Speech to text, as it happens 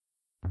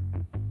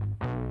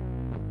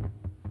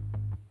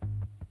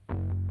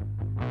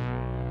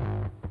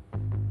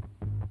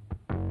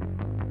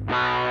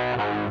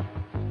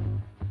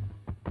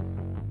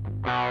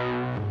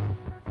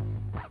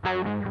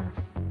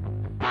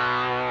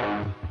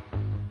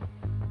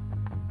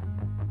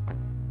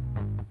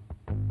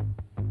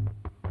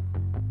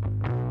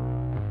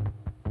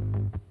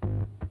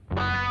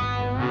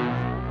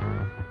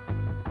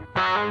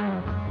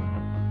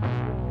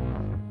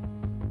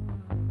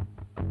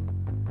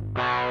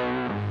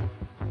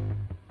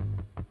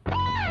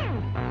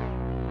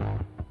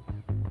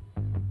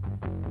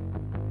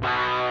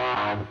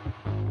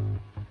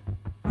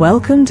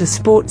Welcome to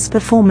Sports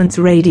Performance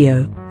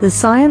Radio, the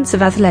science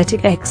of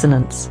athletic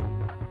excellence.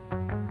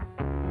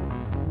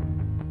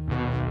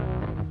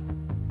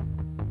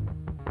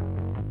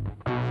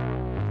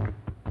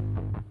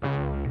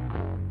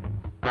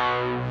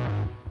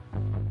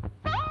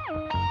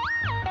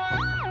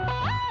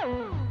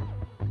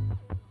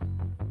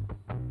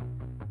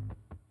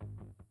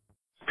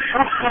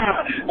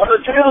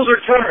 The tables are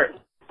turned.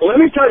 Well, let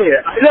me tell you,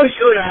 I know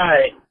you and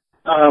I,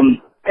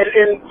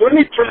 and let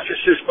me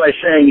preface this by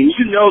saying, and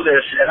you know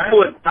this, and I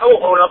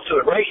will own up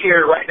to it right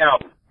here, right now.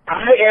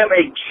 I am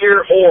a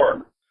gear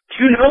whore. Do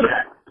you know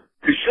that?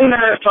 Because you and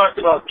I have talked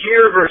about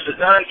gear versus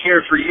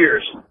non-gear for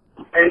years.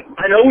 And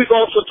I know we've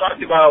also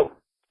talked about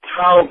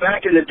how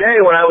back in the day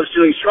when I was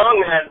doing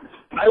strongman,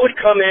 I would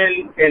come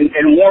in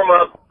and warm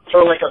up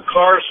for like a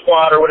car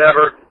squat or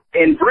whatever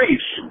in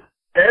briefs.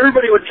 And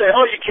everybody would say,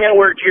 oh, you can't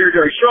wear gear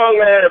during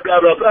strongman, and blah,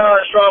 blah, blah.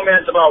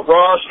 Strongman's about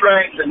raw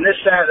strength and this,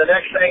 that, and the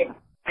next thing.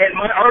 And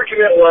my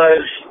argument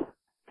was,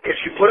 if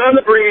you put on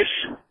the briefs,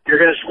 you're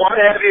going to squat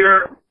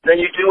heavier than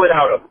you do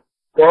without them.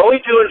 We're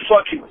only doing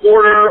fucking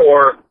quarter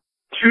or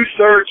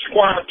two-thirds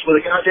squats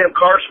with a goddamn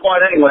car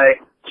squat anyway,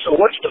 so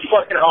what's the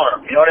fucking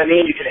harm? You know what I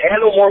mean? You can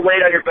handle more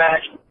weight on your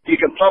back. You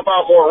can pump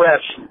out more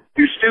reps.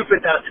 You're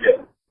stupid not to do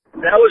it.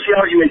 That was the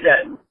argument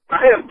then.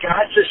 I have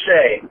got to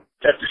say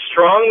that the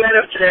strongmen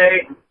of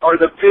today are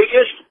the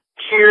biggest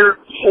gear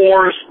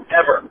whores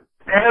ever.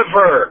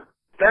 Ever.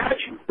 Back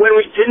when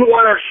we didn't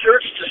want our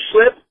shirts to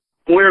slip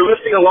when we were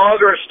lifting a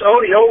log or a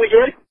stone, you know what we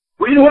did?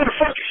 We didn't want a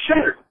fucking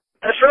shirt.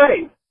 That's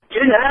right. You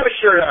didn't have a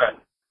shirt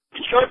on. You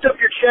chucked up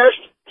your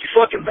chest, you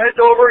fucking bent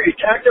over, you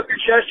tacked up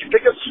your chest, you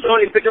picked up the stone,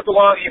 you picked up the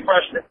log, and you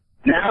pressed it.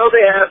 Now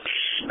they have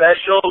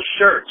special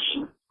shirts.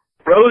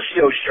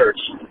 Rosio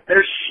shirts.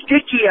 They're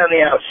sticky on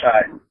the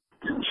outside.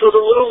 So the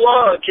little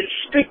log can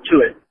stick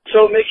to it.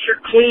 So it makes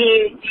your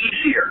clean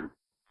easier.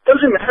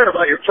 Doesn't matter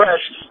about your press,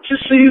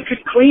 just so you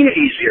can clean it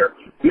easier.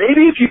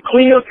 Maybe if you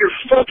clean up your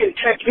fucking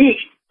technique,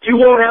 you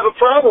won't have a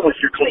problem with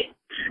your clean.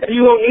 And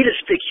you won't need a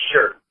sticky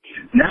shirt.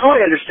 Now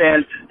I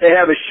understand they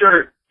have a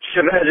shirt,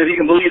 Chavez, if you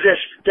can believe this,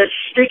 that's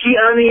sticky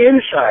on the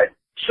inside,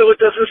 so it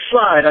doesn't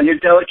slide on your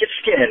delicate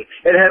skin,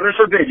 and heaven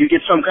forbid you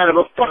get some kind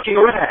of a fucking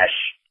rash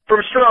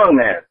from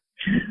strongman.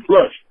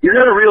 Look, you're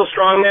not a real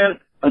strongman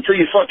until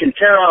you fucking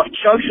tear off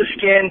chunks of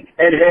skin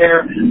and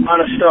hair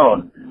on a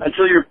stone,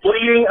 until you're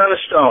bleeding on a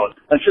stone,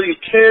 until you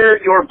tear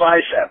your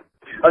bicep,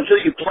 until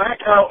you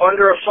black out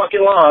under a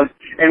fucking log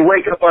and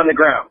wake up on the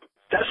ground.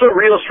 That's what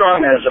real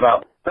strongman is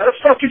about. Not a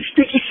fucking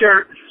sticky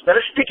shirt, not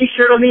a sticky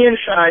shirt on the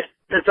inside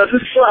that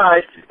doesn't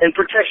slide and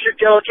protects your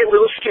delicate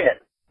little skin.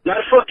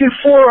 Not fucking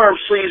forearm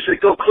sleeves that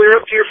go clear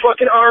up to your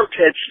fucking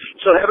armpits,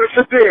 so heaven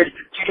forbid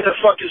you get a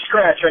fucking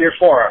scratch on your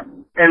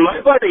forearm. And my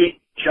buddy,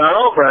 John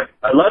Albrecht,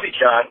 I love you,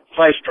 John,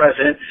 Vice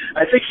President,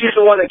 I think he's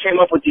the one that came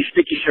up with these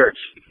sticky shirts.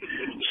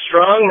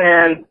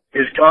 Strongman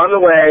has gone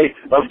the way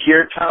of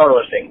geared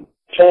powerlifting.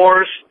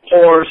 Whores,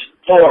 whores,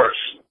 whores.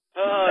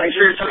 Thanks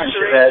for your time,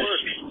 Chavez.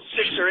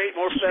 6 or 8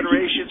 more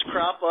federations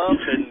crop up,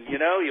 and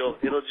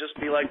it'll just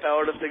be like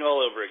powerlifting all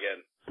over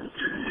again.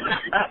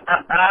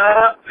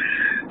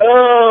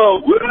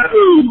 Oh,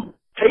 woo!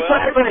 Take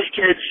my advice,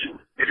 kids.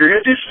 If you're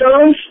gonna do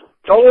stones,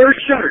 don't wear a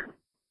shirt.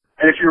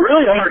 And if you're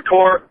really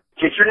hardcore,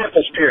 get your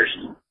nipples pierced.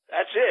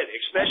 That's it,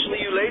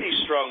 especially you ladies,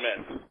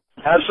 strongmen.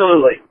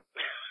 Absolutely.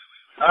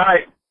 All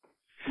right.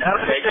 Have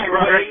a nice day,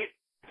 Roderick.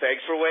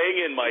 Thanks for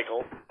weighing in,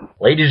 Michael.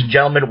 Ladies and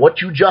gentlemen,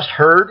 what you just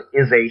heard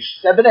is a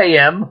 7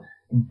 a.m.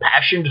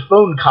 impassioned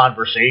phone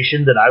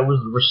conversation that I was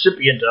the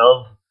recipient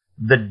of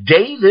the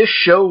day this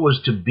show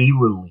was to be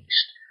released.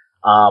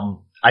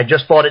 I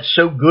just thought it's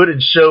so good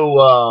and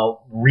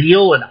so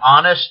real and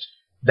honest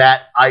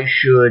that I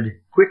should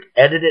quick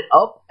edit it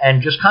up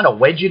and just kind of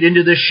wedge it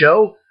into this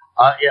show.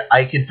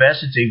 I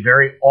confess it's a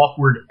very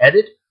awkward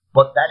edit,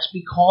 but that's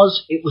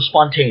because it was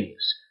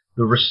spontaneous.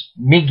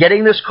 Me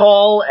getting this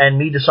call and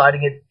me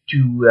deciding it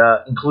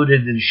to include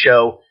it in the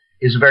show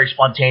is a very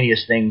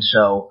spontaneous thing,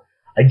 so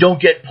I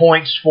don't get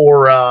points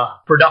for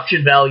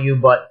production value,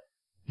 but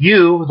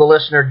you, the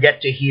listener,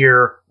 get to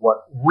hear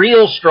what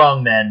real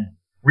strongmen,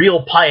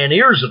 real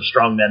pioneers of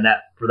strongmen,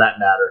 for that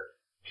matter,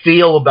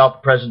 feel about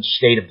the present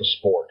state of the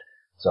sport.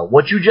 So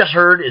what you just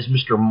heard is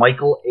Mr.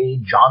 Michael A.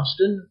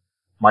 Johnston,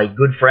 my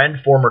good friend,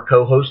 former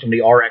co-host on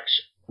the RX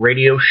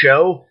radio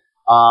show.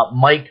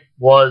 Mike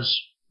was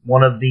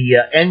one of the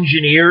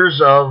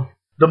engineers of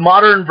the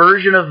modern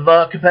version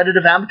of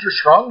competitive amateur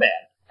strongman.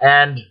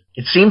 And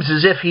it seems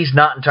as if he's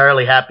not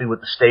entirely happy with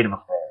the state of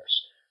affairs.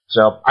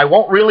 So I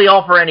won't really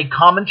offer any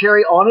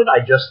commentary on it.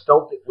 I just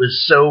felt it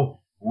was so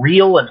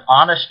real and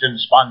honest and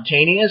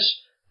spontaneous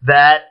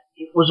that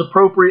it was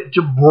appropriate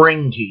to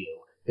bring to you.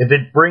 If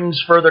it brings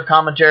further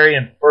commentary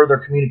and further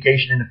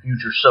communication in the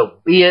future, so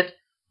be it.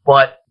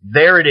 But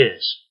there it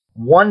is.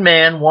 One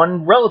man,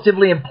 one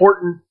relatively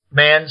important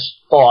man's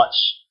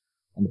thoughts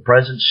on the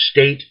present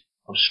state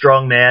of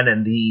strongman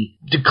and the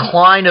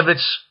decline of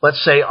its,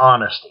 let's say,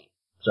 honesty.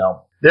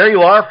 So there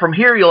you are. From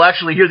here, you'll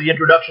actually hear the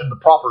introduction of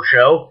the proper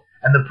show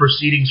and the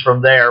proceedings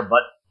from there. But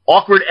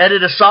awkward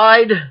edit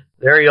aside,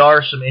 there you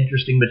are, some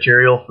interesting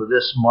material for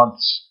this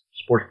month's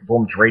Sports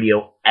Performance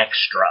Radio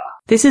Extra.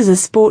 This is a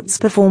Sports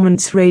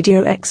Performance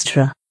Radio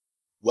Extra.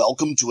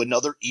 Welcome to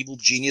another Evil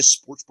Genius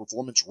Sports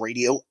Performance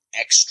Radio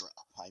Extra.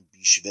 I'm B.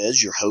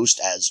 Chavez, your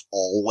host as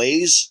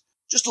always.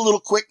 Just a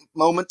little quick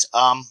moment.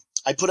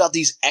 I put out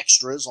these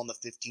extras on the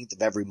 15th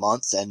of every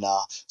month, and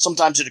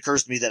sometimes it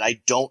occurs to me that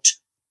I don't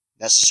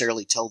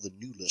necessarily tell the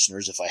new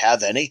listeners, if I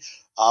have any,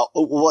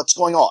 what's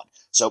going on.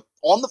 So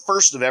on the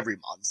 1st of every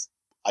month,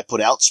 I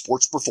put out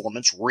Sports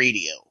Performance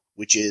Radio,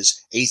 which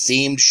is a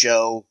themed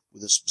show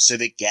with a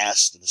specific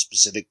guest and a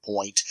specific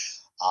point.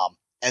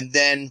 And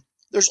then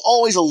there's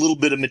always a little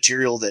bit of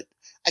material that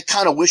I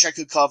kind of wish I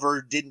could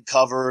cover, didn't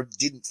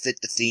fit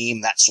the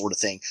theme, that sort of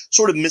thing.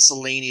 Sort of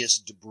miscellaneous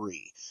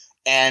debris.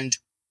 And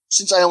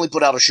since I only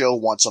put out a show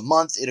once a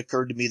month, it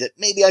occurred to me that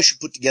maybe I should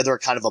put together a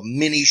kind of a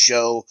mini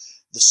show,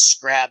 the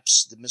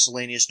scraps, the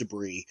miscellaneous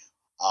debris.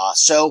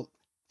 So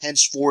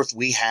henceforth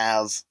we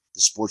have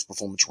the Sports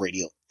Performance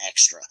Radio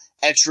Extra.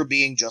 Extra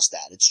being just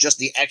that. It's just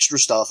the extra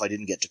stuff I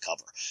didn't get to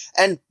cover.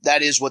 And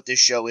that is what this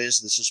show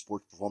is. This is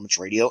Sports Performance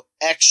Radio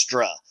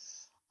Extra.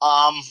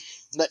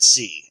 Let's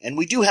see. And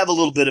we do have a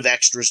little bit of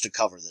extras to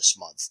cover this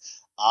month.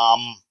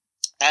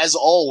 As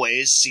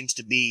always, seems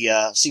to be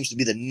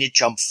the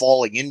niche I'm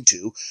falling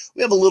into.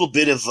 We have a little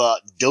bit of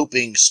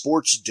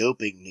sports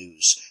doping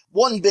news.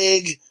 One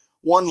big,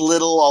 one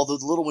little, although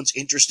the little one's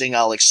interesting,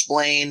 I'll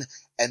explain.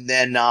 And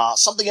then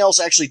something else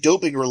actually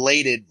doping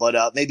related,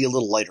 but maybe a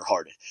little lighter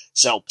hearted.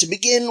 So to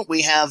begin,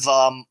 we have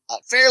a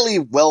fairly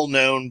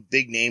well-known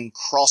big-name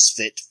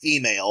CrossFit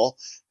female,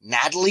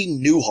 Natalie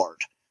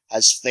Newhart,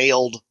 has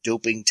failed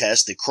doping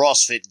test, the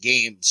CrossFit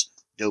Games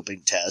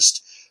doping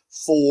test,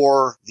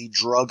 for the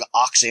drug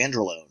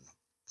oxandrolone,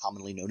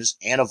 commonly known as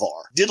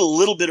Anavar. Did a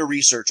little bit of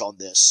research on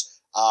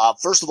this.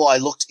 First of all, I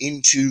looked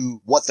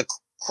into what the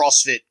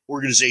CrossFit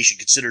organization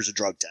considers a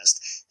drug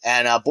test.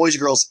 And boys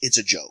and girls, it's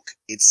a joke.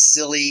 It's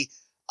silly.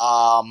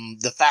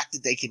 The fact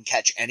that they can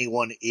catch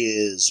anyone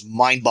is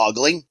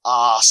mind-boggling.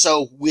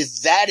 So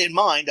with that in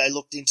mind, I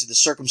looked into the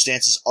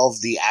circumstances of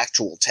the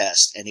actual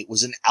test, and it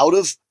was an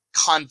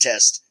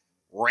out-of-contest,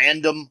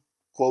 random,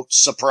 quote,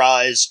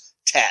 surprise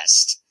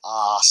test.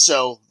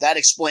 So that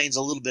explains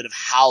a little bit of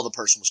how the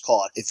person was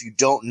caught. If you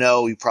don't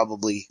know,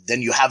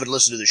 then you haven't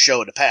listened to the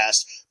show in the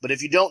past. But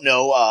if you don't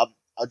know,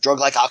 a drug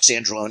like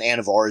oxandrolone,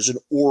 Anavar, is an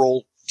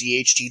oral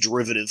DHT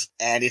derivative,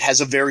 and it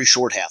has a very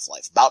short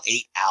half-life, about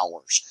 8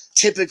 hours.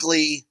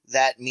 Typically,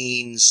 that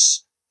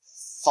means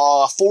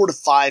 4 to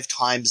 5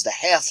 times the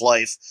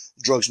half-life,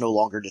 the drug's no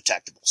longer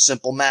detectable.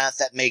 Simple math,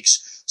 that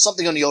makes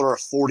something on the order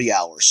of 40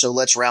 hours. So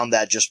let's round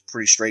that just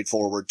pretty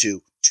straightforward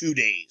to 2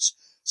 days.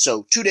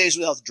 So 2 days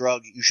without the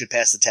drug, you should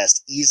pass the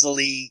test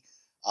easily.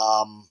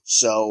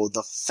 So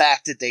the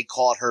fact that they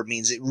caught her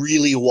means it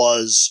really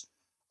was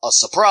a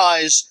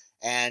surprise,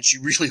 and she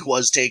really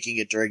was taking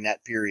it during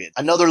that period.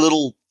 Another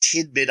little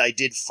tidbit I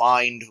did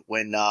find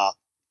when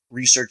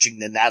researching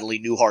the Natalie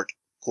Newhart,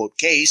 quote,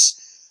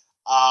 case,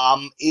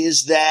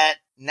 is that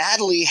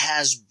Natalie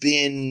has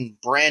been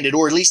branded,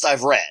 or at least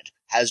I've read,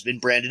 has been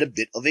branded a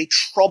bit of a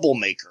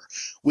troublemaker,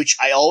 which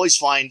I always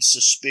find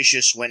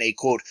suspicious when a,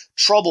 quote,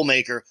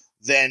 troublemaker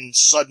then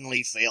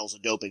suddenly fails a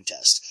doping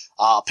test.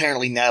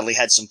 Apparently Natalie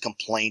had some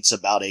complaints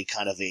about a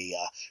kind of a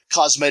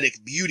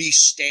cosmetic beauty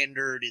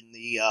standard in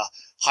the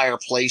higher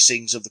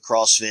placings of the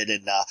CrossFit,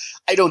 and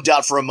I don't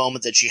doubt for a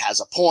moment that she has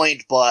a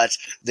point, but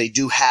they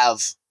do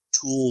have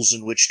tools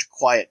in which to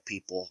quiet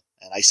people.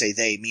 And I say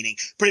they, meaning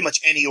pretty much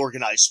any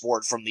organized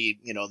sport, from the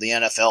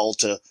NFL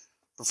to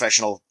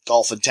professional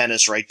golf and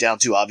tennis, right down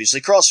to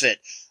obviously CrossFit.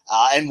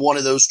 And one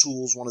of those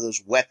tools, one of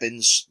those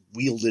weapons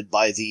wielded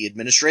by the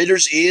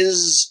administrators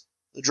is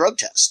the drug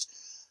test.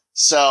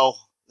 So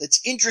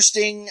it's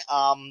interesting.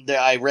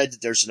 I read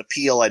that there's an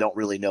appeal. I don't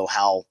really know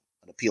how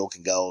an appeal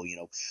can go.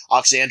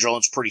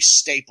 Oxandrolone's a pretty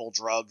staple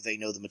drug. They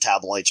know the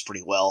metabolites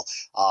pretty well.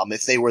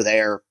 If they were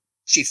there,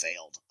 she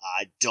failed.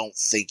 I don't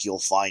think you'll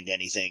find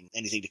anything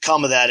to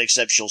come of that,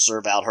 except she'll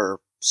serve out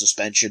her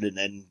suspension and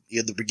then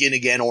either begin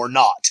again or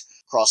not.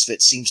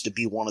 CrossFit seems to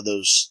be one of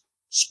those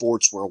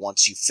sports where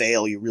once you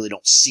fail, you really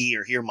don't see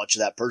or hear much of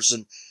that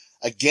person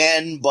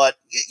again, but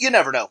you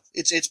never know.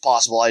 It's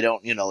possible. I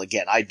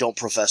don't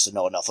profess to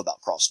know enough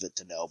about CrossFit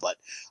to know, but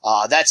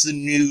that's the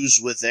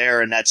news with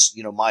there, and that's,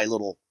 my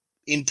little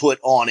input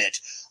on it.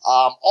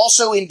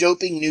 Also in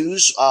doping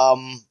news,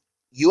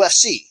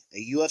 UFC,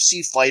 a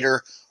UFC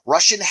fighter,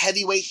 Russian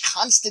heavyweight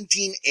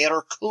Konstantin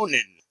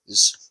Erkunin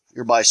is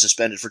hereby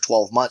suspended for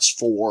 12 months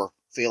for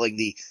failing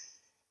the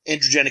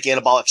androgenic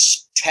anabolic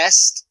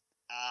test.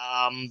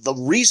 The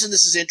reason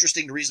this is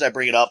interesting, the reason I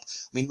bring it up,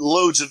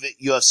 loads of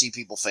UFC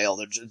people fail.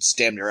 It's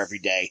damn near every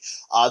day.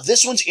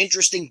 This one's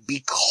interesting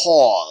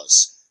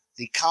because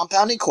the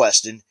compound in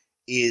question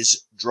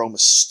is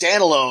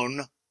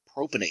dromostanolone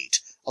propionate,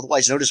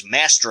 otherwise known as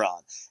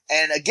Masteron.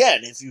 And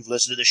again, if you've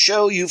listened to the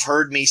show, you've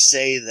heard me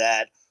say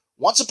that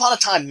once upon a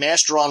time,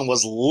 Masteron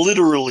was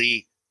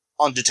literally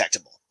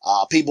undetectable.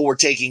 People were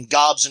taking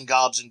gobs and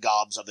gobs and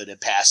gobs of it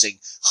and passing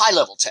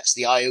high-level tests,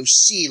 the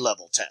IOC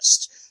level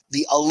test.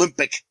 the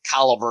Olympic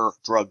caliber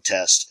drug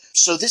test.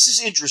 So this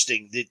is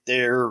interesting that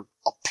they're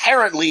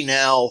apparently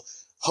now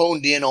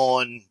honed in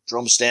on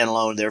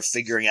dromostanilone. They're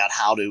figuring out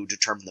how to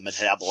determine the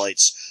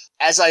metabolites.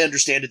 As I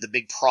understand it, the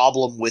big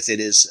problem with it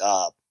is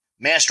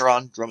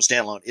Masteron,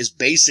 dromostanilone, is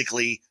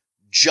basically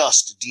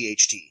just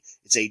DHT.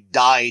 It's a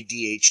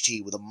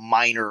di-DHT with a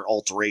minor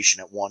alteration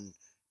at one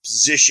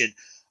position.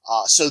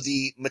 So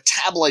the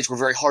metabolites were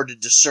very hard to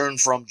discern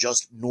from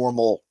just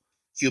normal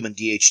human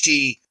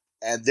DHT,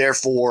 and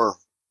therefore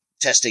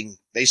testing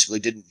basically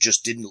didn't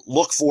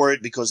look for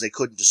it because they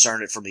couldn't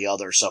discern it from the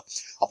other. So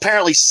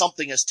apparently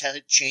something has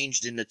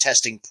changed in the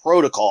testing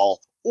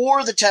protocol,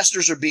 or the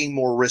testers are being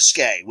more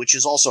risque, which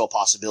is also a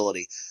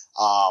possibility.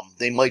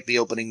 They might be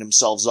opening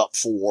themselves up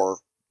for,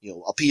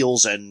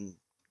 appeals and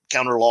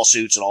counter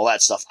lawsuits and all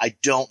that stuff. I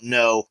don't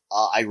know.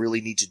 I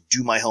really need to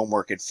do my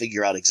homework and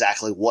figure out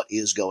exactly what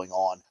is going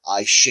on.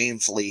 I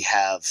shamefully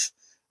have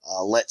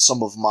let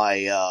some of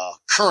my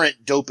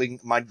current doping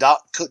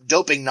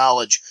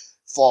knowledge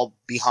fall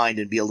behind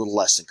and be a little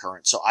less than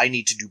current. So I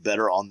need to do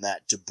better on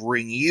that to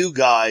bring you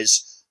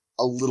guys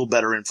a little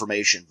better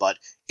information. But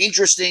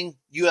interesting,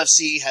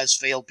 UFC has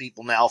failed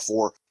people now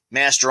for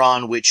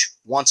Masteron, which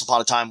once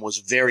upon a time was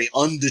very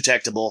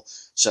undetectable.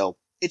 So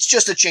it's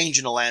just a change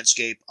in the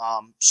landscape.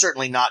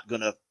 Certainly not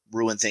going to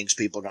ruin things.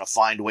 People are going to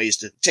find ways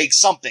to take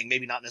something,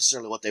 maybe not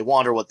necessarily what they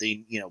want or what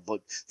they,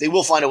 but they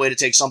will find a way to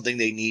take something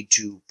they need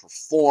to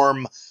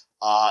perform.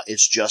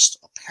 It's just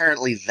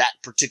apparently that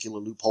particular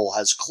loophole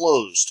has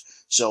closed.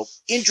 So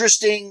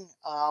interesting.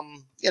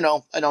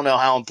 I don't know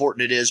how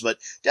important it is, but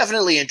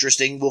definitely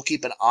interesting. We'll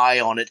keep an eye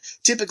on it.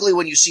 Typically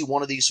when you see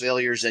one of these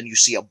failures, then you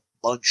see a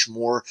bunch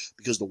more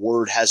because the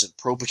word hasn't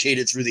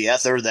propagated through the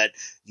ether that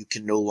you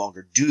can no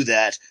longer do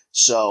that.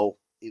 So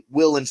it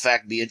will in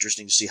fact be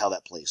interesting to see how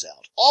that plays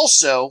out.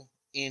 Also,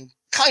 in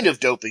kind of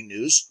doping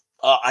news,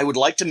 I would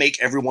like to make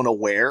everyone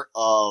aware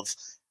of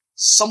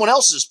someone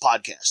else's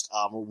podcast.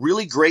 A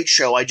really great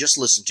show I just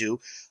listened to.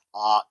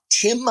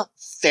 Tim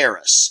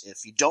Ferriss.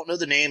 If you don't know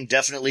the name,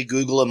 definitely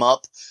Google him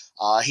up.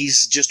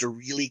 He's just a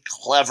really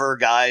clever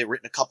guy,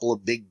 written a couple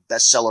of big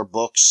bestseller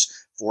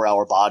books, 4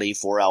 Hour Body,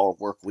 4 Hour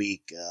Work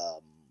Week,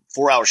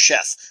 4 Hour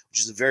Chef, which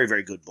is a very,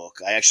 very good book.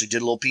 I actually did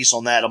a little piece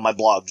on that on my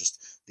blog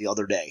just the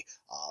other day.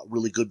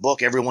 Really good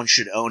book. Everyone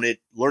should own it.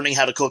 Learning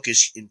how to cook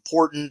is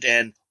important,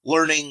 and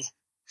learning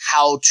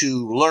how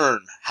to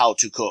learn how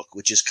to cook,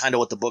 which is kind of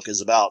what the book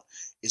is about,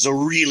 is a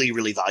really,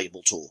 really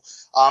valuable tool.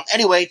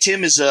 Anyway,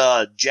 Tim is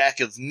a jack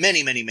of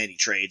many, many, many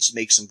trades,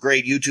 makes some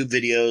great YouTube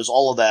videos,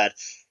 all of that.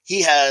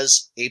 He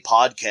has a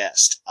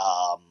podcast.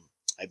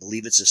 I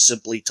believe it's as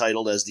simply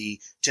titled as the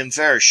Tim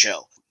Ferriss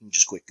Show. You can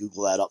just quick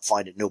Google that up,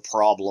 find it, no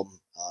problem.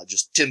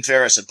 Just Tim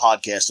Ferriss and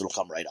podcast, it'll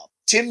come right up.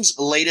 Tim's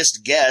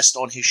latest guest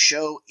on his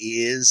show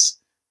is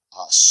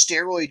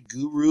steroid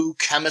guru,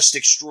 chemist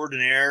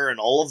extraordinaire, and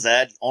all of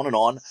that, on and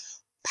on,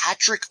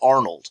 Patrick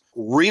Arnold.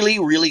 Really,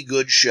 really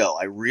good show.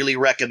 I really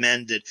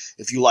recommend it.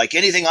 If you like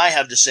anything I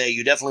have to say,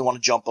 you definitely want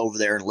to jump over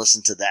there and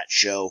listen to that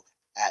show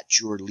at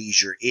your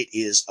leisure. It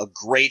is a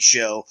great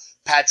show.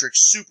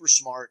 Patrick's super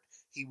smart.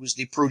 He was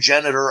the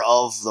progenitor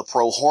of the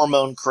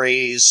pro-hormone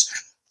craze.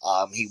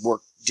 He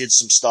did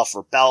some stuff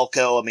for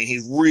Balco. I mean,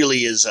 he really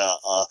is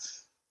a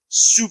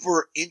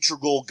super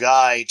integral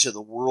guy to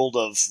the world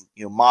of,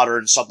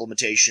 modern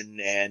supplementation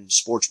and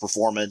sports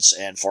performance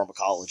and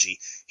pharmacology.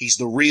 He's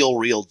the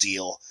real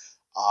deal.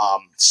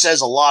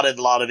 Says a lot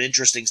of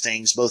interesting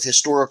things, both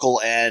historical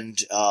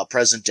and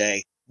present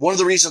day. One of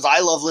the reasons I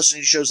love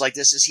listening to shows like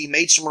this is he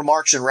made some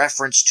remarks in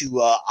reference to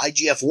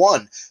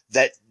IGF-1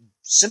 that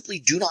simply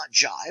do not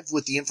jive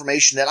with the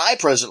information that I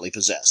presently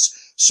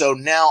possess. So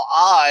now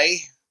I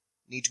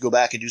need to go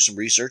back and do some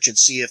research and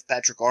see if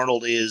Patrick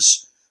Arnold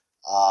is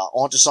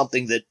onto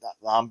something that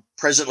I'm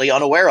presently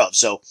unaware of.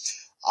 So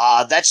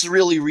that's the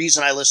really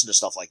reason I listen to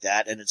stuff like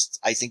that, and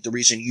I think the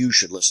reason you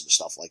should listen to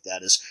stuff like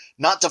that is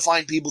not to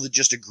find people that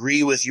just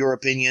agree with your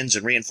opinions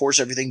and reinforce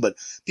everything, but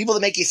people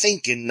that make you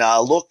think and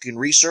look and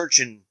research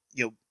and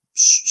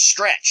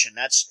stretch, and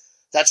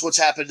that's what's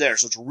happened there.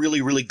 So it's a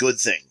really, really good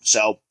thing.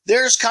 So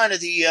there's kind of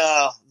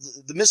the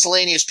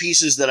miscellaneous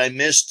pieces that I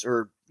missed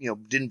or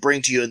didn't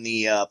bring to you in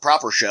the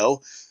proper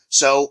show.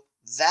 So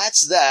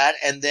that's that.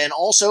 And then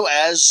also,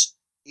 as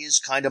is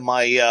kind of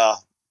my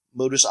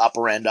modus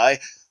operandi,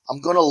 I'm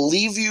going to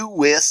leave you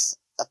with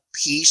a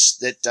piece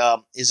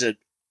that is an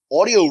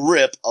audio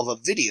rip of a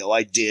video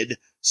I did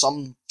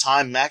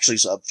sometime, actually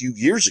a few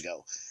years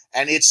ago.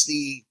 And it's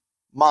the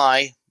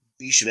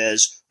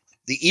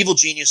Evil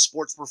Genius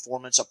sports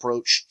performance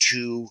approach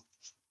to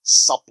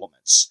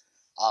supplements.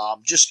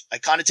 I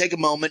kind of take a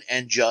moment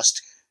and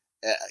just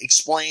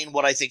explain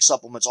what I think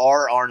supplements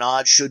are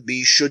not, should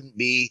be, shouldn't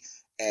be,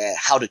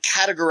 how to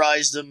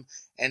categorize them,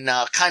 and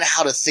kind of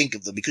how to think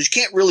of them. Because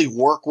you can't really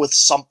work with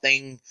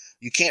something,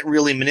 you can't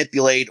really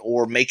manipulate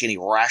or make any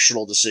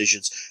rational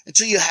decisions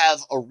until you have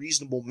a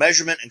reasonable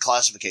measurement and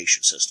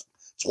classification system.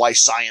 It's why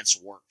science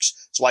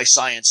works. It's why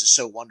science is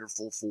so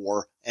wonderful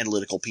for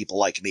analytical people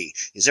like me.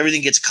 Is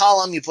everything gets a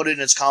column, you put it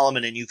in its column,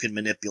 and then you can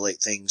manipulate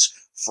things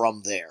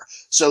from there.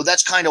 So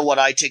that's kind of what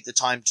I take the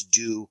time to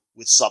do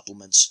with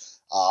supplements.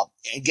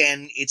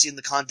 Again, it's in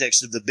the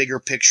context of the bigger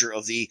picture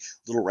of the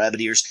Little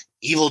Rabbit Ears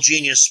Evil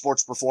Genius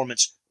Sports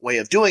Performance way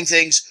of doing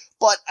things,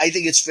 but I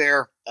think it's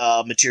fair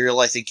material.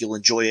 I think you'll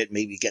enjoy it,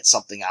 maybe get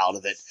something out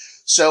of it.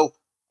 So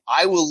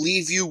I will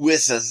leave you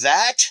with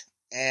that,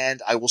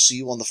 and I will see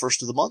you on the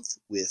first of the month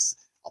with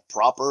a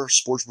proper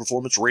sports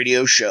performance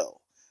radio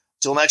show.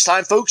 Till next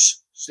time,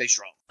 folks, stay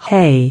strong.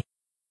 Hey,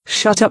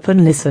 shut up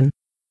and listen.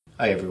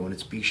 Hi everyone,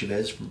 it's B.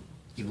 Chavez from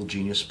Evil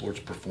Genius Sports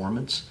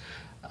Performance.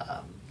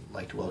 I'd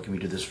like to welcome you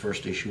to this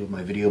first issue of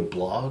my video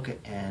blog,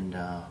 and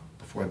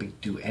before I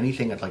do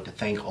anything, I'd like to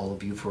thank all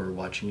of you for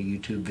watching the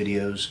YouTube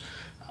videos,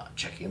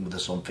 checking in with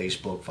us on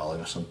Facebook,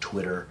 following us on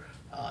Twitter,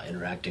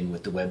 interacting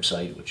with the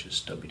website, which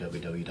is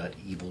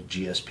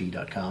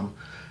www.evilgsp.com.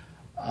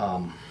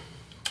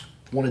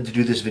 Wanted to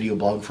do this video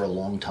blog for a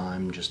long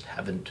time, just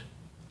haven't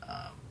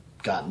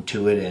gotten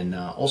to it, and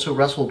also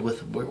wrestled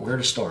with where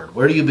to start.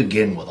 Where do you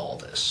begin with all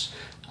this?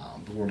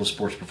 The world of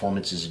sports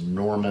performance is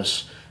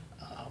enormous.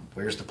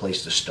 Where's the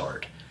place to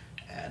start?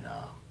 And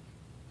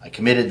I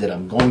committed that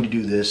I'm going to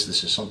do this.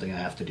 This is something I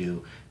have to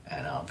do.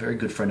 And a very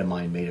good friend of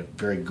mine made a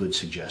very good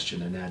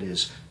suggestion, and that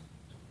is,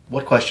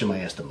 what question am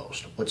I asked the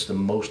most? What's the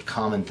most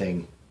common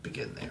thing?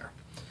 Begin there.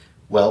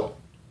 Well,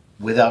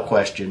 without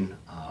question,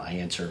 I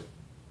answer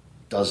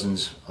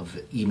dozens of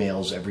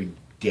emails every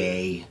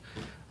day,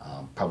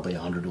 probably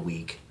 100 a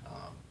week.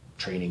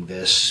 Training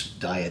this,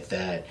 diet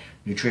that,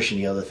 nutrition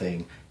the other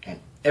thing. And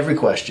every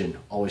question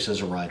always has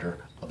a rider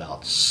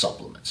about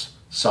supplements.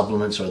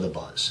 Supplements are the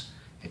buzz.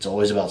 It's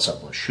always about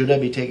supplements. Should I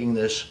be taking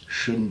this?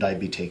 Shouldn't I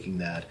be taking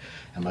that?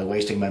 Am I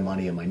wasting my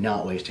money? Am I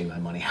not wasting my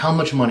money? How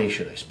much money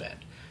should I spend?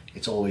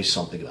 It's always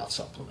something about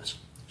supplements.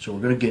 So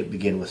we're going to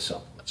begin with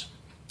supplements.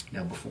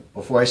 Now,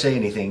 before I say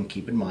anything,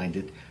 keep in mind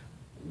that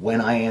when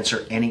I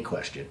answer any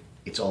question,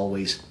 it's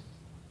always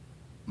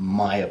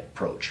my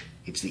approach.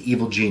 It's the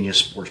Evil Genius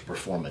Sports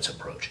Performance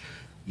approach.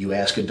 You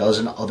ask a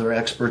dozen other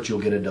experts, you'll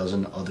get a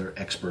dozen other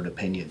expert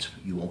opinions.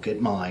 You won't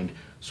get mine,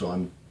 so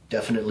I'm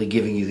definitely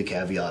giving you the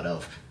caveat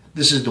of,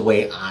 this is the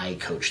way I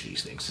coach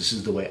these things. This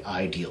is the way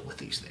I deal with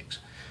these things.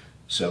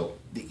 So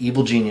the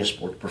Evil Genius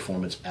Sports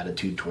Performance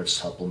attitude towards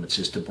supplements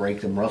is to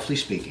break them, roughly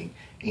speaking,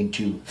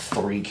 into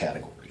 3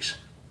 categories.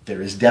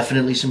 There is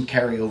definitely some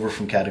carryover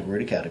from category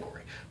to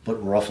category, but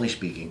roughly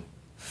speaking,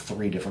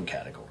 3 different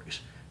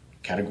categories.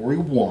 Category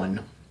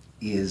 1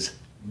 is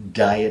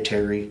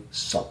dietary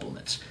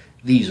supplements.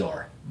 These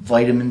are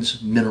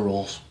vitamins,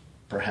 minerals,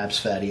 perhaps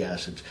fatty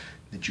acids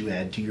that you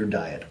add to your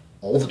diet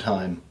all the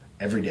time,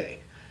 every day.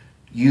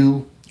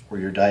 You or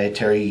your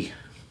dietary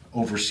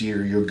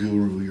overseer, your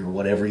guru, your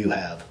whatever you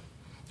have,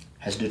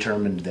 has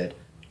determined that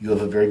you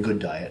have a very good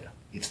diet.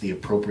 It's the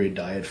appropriate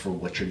diet for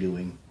what you're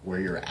doing, where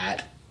you're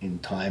at in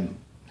time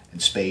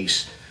and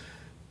space,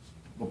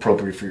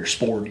 appropriate for your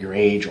sport, your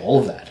age, all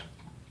of that.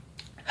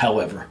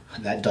 However,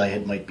 that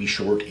diet might be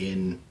short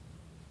in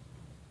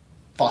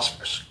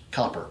phosphorus,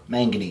 copper,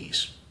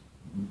 manganese,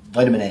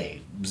 vitamin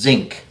A,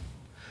 zinc,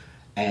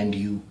 and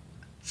you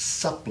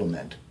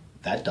supplement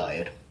that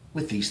diet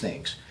with these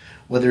things.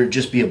 Whether it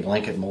just be a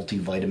blanket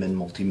multivitamin,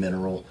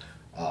 multimineral,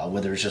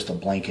 whether it's just a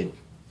blanket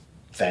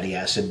fatty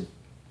acid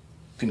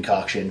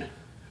concoction,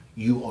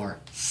 you are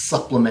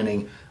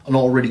supplementing an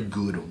already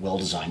good,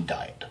 well-designed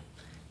diet.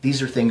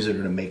 These are things that are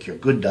going to make your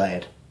good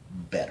diet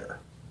better.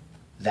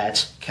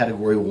 That's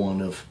category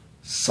 1 of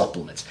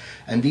supplements.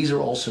 And these are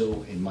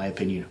also, in my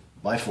opinion,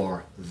 by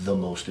far the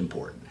most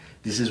important.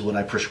 This is what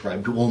I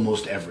prescribe to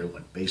almost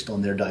everyone based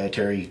on their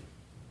dietary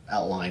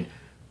outline.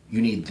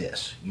 You need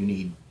this. You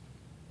need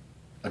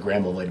a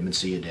gram of vitamin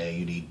C a day.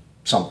 You need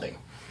something.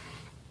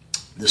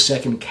 The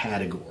second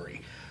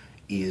category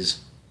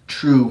is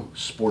true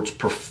sports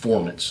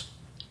performance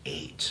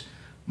aids.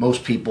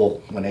 Most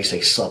people, when they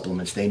say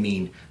supplements, they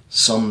mean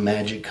some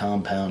magic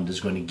compound is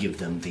going to give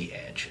them the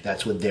edge.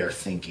 That's what they're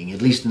thinking,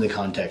 at least in the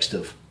context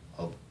of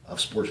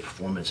sports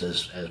performance,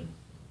 as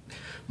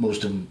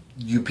most of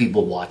you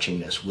people watching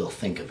this will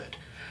think of it.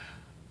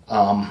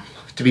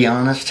 To be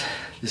honest,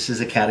 this is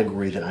a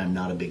category that I'm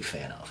not a big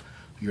fan of.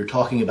 You're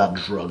talking about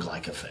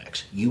drug-like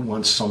effects. You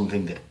want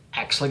something that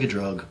acts like a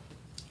drug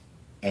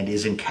and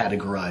isn't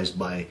categorized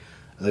by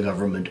the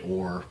government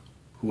or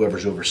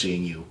whoever's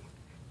overseeing you.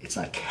 It's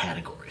not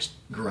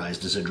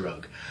categorized as a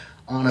drug.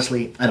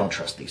 Honestly, I don't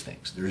trust these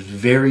things. There's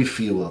very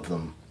few of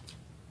them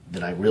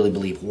that I really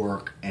believe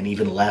work, and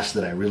even less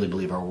that I really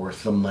believe are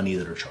worth the money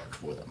that are charged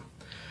for them.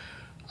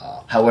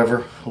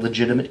 However, a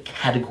legitimate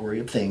category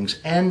of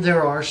things, and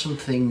there are some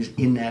things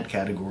in that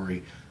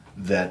category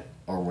that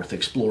are worth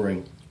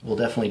exploring. We'll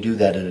definitely do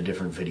that in a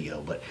different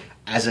video, but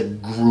as a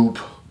group,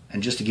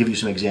 and just to give you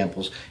some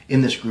examples,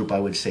 in this group I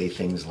would say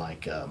things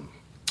like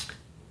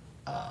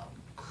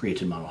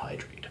creatine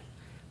monohydrate,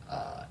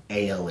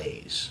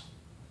 ALAs,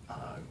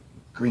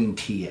 green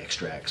tea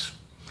extracts,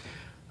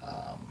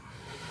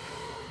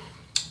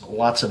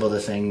 lots of other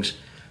things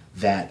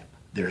that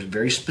there's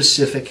very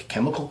specific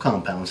chemical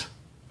compounds,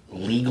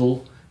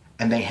 legal,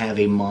 and they have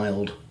a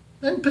mild,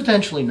 and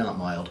potentially not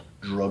mild,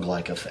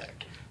 drug-like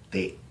effect.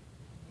 They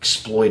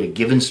exploit a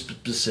given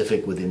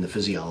specific within the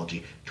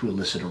physiology to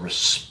elicit a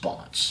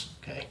response.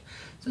 Okay,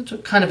 so it's a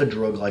kind of a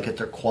drug like it.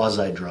 They're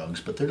quasi-drugs,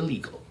 but they're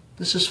legal.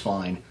 This is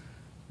fine.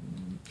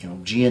 You know,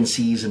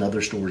 GNCs and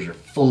other stores are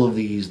full of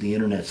these. The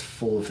internet's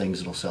full of things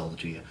that'll sell it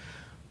to you.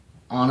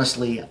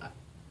 Honestly,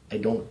 I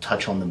don't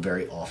touch on them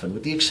very often,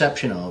 with the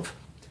exception of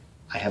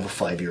I have a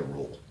 5-year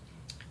rule.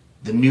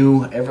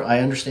 I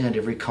understand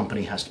every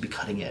company has to be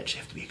cutting edge. They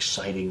have to be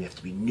exciting. They have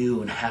to be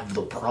new and have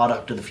the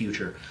product of the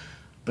future.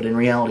 But in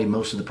reality,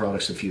 most of the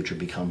products of the future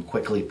become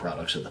quickly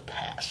products of the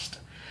past.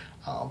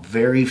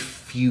 Very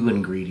few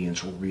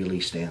ingredients will really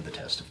stand the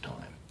test of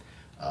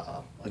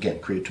time. Again,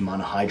 creatine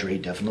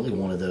monohydrate, definitely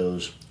one of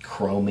those.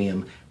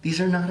 Chromium.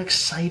 These are not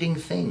exciting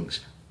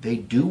things. They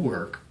do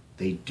work.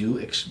 They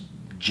do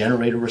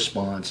generate a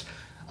response.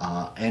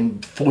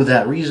 And for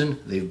that reason,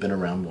 they've been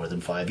around more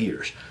than 5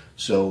 years.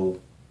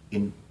 So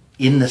in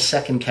the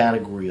second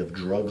category of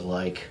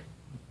drug-like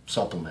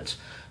supplements,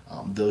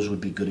 those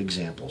would be good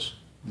examples.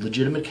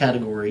 Legitimate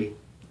category,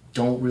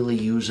 don't really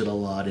use it a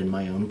lot in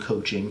my own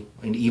coaching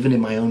and even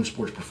in my own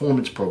sports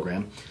performance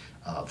program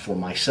for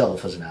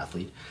myself as an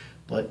athlete,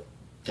 but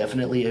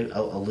definitely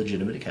a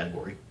legitimate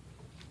category.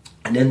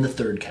 And then the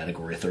third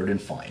category, third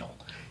and final,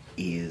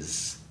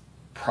 is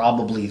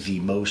probably the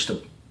most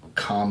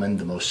common,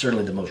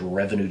 certainly the most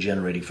revenue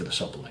generating for the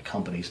supplement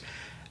companies,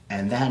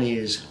 and that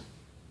is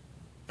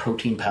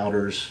protein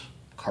powders,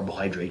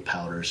 carbohydrate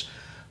powders,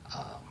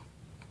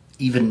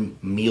 even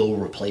meal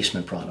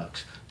replacement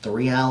products. The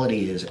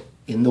reality is,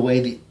 in the way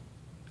the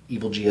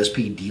Evil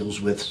GSP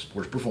deals with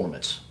sports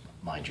performance,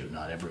 mind you,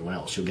 not everyone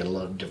else, you'll get a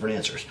lot of different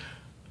answers.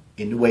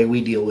 In the way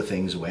we deal with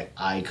things, the way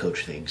I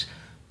coach things,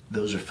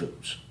 those are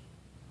foods.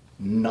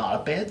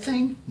 Not a bad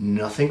thing,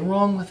 nothing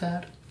wrong with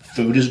that.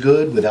 Food is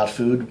good. Without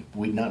food,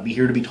 we'd not be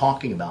here to be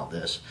talking about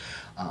this.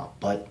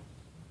 But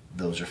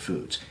those are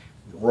foods.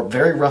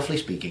 Very roughly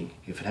speaking,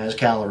 if it has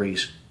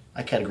calories,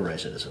 I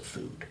categorize it as a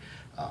food.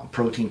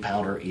 Protein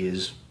powder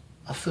is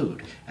a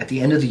food. At the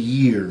end of the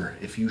year,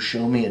 if you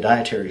show me a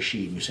dietary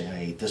sheet and you say, I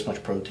ate this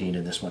much protein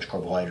and this much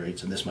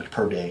carbohydrates and this much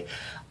per day,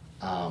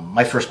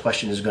 my first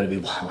question is going to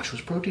be, well, how much was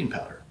protein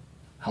powder?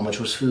 How much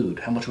was food?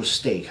 How much was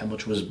steak? How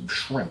much was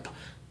shrimp?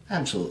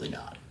 Absolutely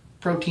not.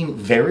 Protein,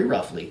 very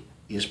roughly,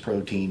 is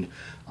protein.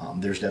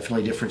 There's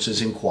definitely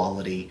differences in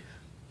quality,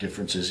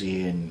 differences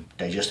in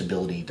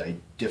digestibility,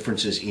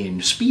 differences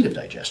in speed of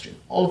digestion.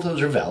 All of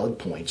those are valid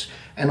points,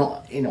 and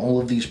in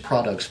all of these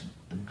products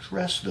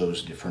address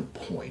those different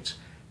points.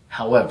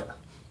 However,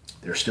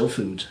 they're still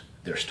foods,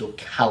 they're still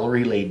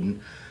calorie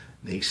laden,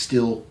 they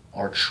still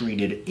are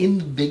treated in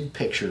the big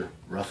picture,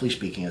 roughly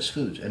speaking, as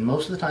foods. And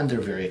most of the time they're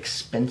very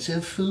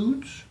expensive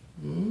foods,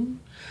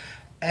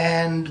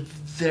 and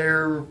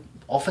they're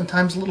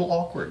oftentimes a little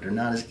awkward. They're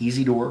not as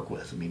easy to work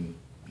with. I mean,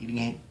 eating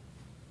a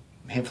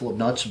handful of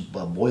nuts,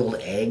 a boiled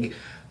egg,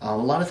 a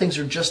lot of things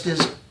are just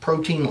as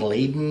protein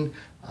laden,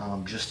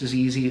 just as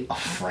easy, a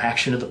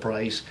fraction of the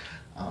price.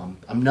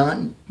 I'm not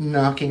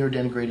knocking or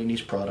denigrating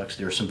these products.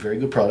 There are some very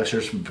good products.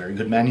 There's some very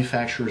good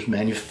manufacturers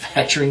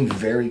manufacturing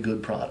very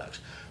good products.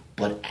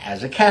 But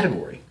as a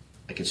category,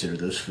 I consider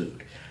those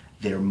food.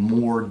 They're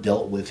more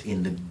dealt with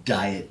in the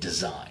diet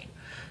design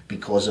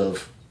because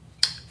of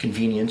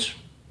convenience,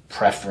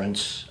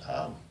 preference,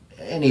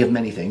 any of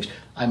many things.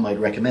 I might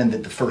recommend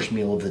that the first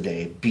meal of the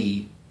day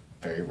be,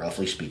 very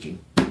roughly speaking,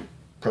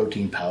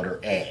 protein powder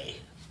A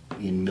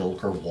in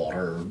milk or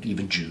water or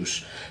even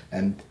juice.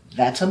 And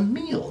that's a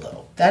meal,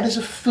 though. That is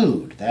a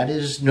food. That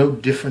is no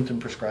different than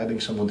prescribing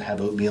someone to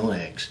have oatmeal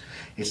and eggs.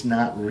 It's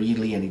not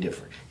really any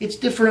different. It's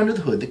different under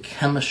the hood. The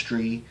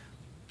chemistry,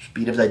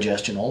 speed of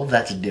digestion, all of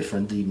that's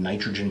different. The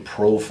nitrogen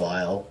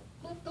profile,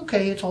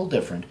 okay, it's all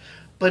different.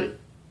 But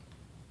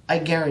I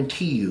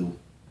guarantee you,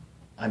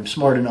 I'm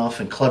smart enough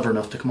and clever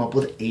enough to come up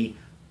with a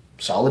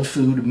solid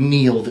food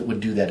meal that would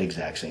do that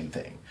exact same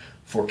thing.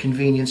 For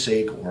convenience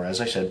sake, or as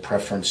I said,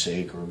 preference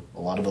sake, or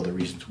a lot of other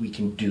reasons, we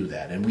can do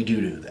that, and we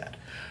do that.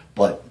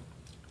 But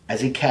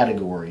as a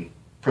category,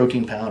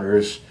 protein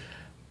powders,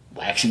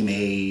 waxy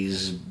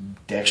maize,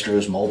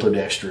 dextrose,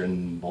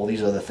 maltodextrin, all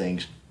these other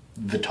things,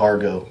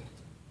 Vitargo,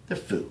 they're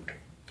food.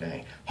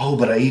 Okay. Oh,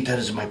 but I eat that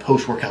as my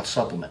post-workout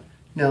supplement.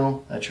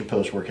 No, that's your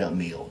post-workout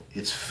meal.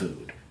 It's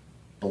food.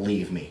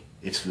 Believe me,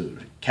 it's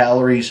food.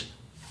 Calories,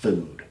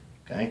 food.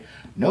 Okay.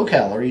 No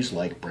calories,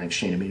 like branched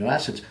chain amino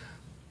acids,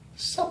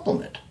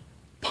 supplement.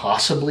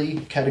 Possibly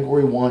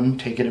category 1,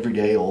 take it every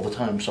day, all the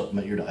time,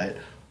 supplement your diet.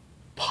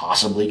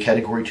 Possibly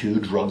category 2,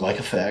 drug-like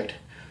effect.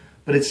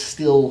 But it's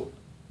still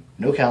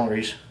no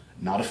calories,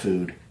 not a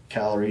food.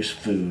 Calories,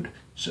 food.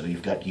 So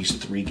you've got these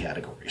 3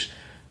 categories.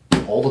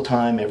 All the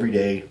time, every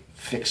day,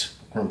 fix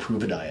or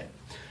improve a diet.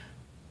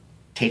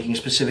 Taking a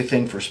specific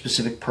thing for a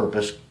specific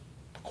purpose,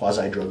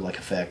 quasi-drug-like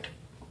effect.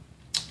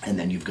 And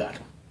then you've got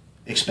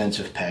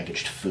expensive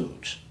packaged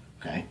foods.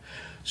 Okay?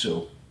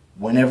 So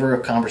whenever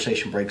a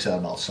conversation breaks out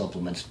about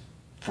supplements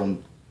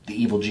from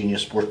the Evil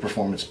Genius sports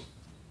performance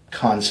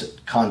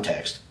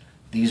context,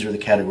 these are the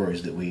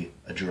categories that we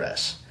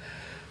address.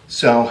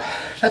 So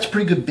that's a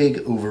pretty good big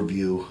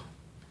overview.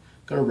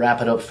 going to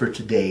wrap it up for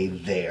today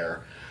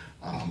there.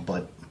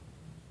 But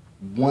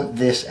want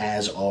this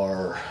as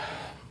our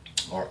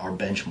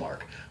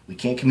benchmark. We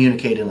can't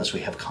communicate unless we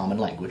have common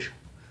language,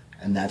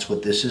 and that's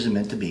what this is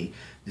meant to be.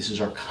 This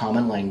is our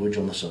common language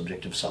on the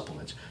subject of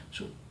supplements.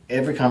 So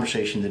every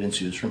conversation that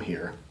ensues from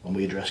here, when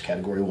we address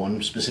category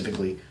 1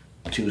 specifically,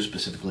 2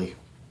 specifically,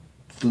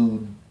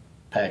 food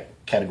pack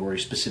category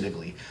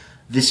specifically,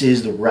 this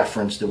is the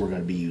reference that we're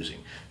going to be using.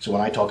 So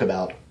when I talk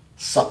about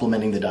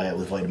supplementing the diet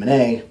with vitamin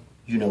A,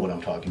 you know what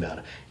I'm talking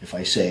about. If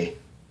I say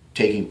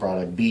taking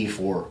product B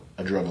for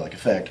a drug-like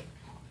effect,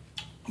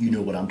 you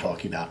know what I'm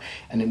talking about.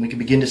 And then we can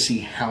begin to see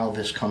how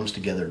this comes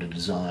together to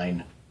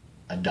design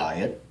a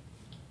diet,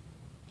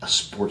 a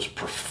sports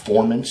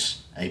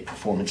performance, a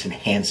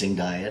performance-enhancing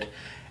diet,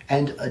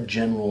 and a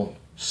general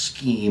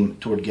scheme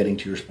toward getting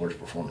to your sports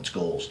performance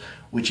goals,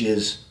 which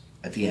is,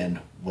 at the end,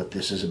 what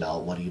this is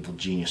about, what Evil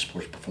Genius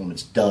Sports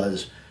Performance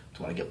does, it's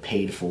what I get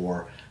paid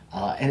for,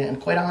 and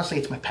quite honestly,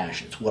 it's my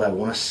passion. It's what I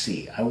want to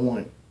see. I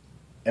want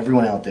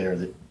everyone out there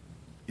that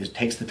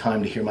takes the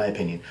time to hear my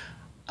opinion,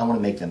 I want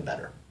to make them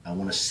better. I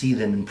want to see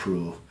them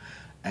improve,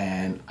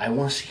 and I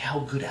want to see how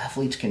good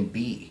athletes can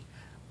be.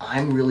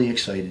 I'm really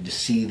excited to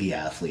see the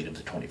athlete of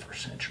the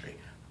 21st century.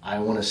 I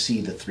want to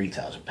see the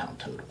 3,000-pound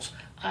totals.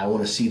 I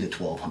want to see the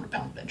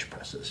 1,200-pound bench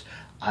presses.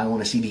 I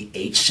want to see the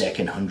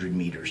 8-second 100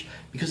 meters,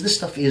 because this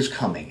stuff is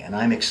coming, and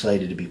I'm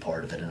excited to be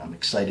part of it, and I'm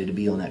excited to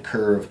be on that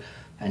curve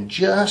and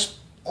just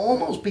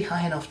almost be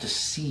high enough to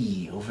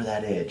see over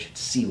that edge,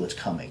 to see what's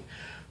coming.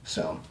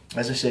 So,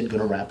 as I said,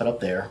 going to wrap it up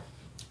there.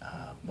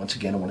 Once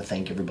again, I want to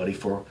thank everybody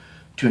for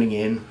tuning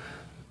in,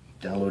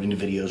 downloading the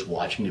videos,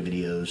 watching the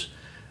videos,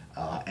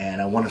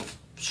 and I want to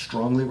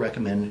strongly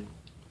recommend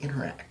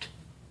interact.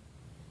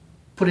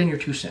 Put in your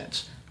 2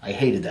 cents. I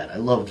hated that. I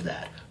loved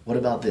that. What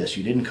about this?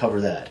 You didn't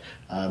cover that.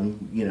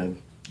 You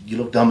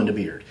look dumb in the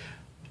beard.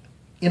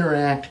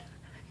 Interact.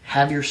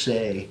 Have your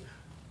say.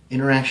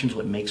 Interaction's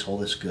what makes all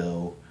this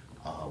go.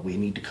 We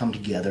need to come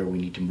together. We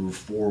need to move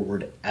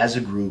forward as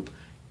a group.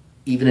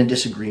 Even in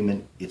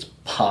disagreement, it's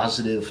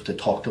positive to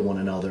talk to one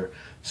another.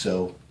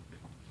 So,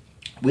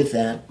 with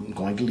that, I'm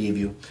going to leave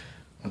you.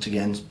 Once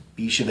again,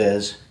 B.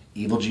 Chavez,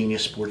 Evil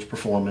Genius Sports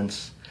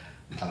Performance.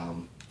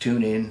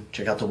 Tune in,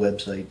 check out the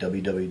website,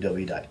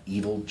 www.evilgsp,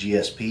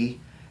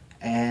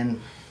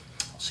 and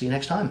I'll see you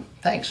next time.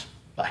 Thanks.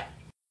 Bye.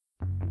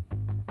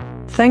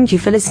 Thank you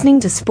for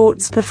listening to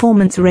Sports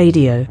Performance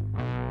Radio.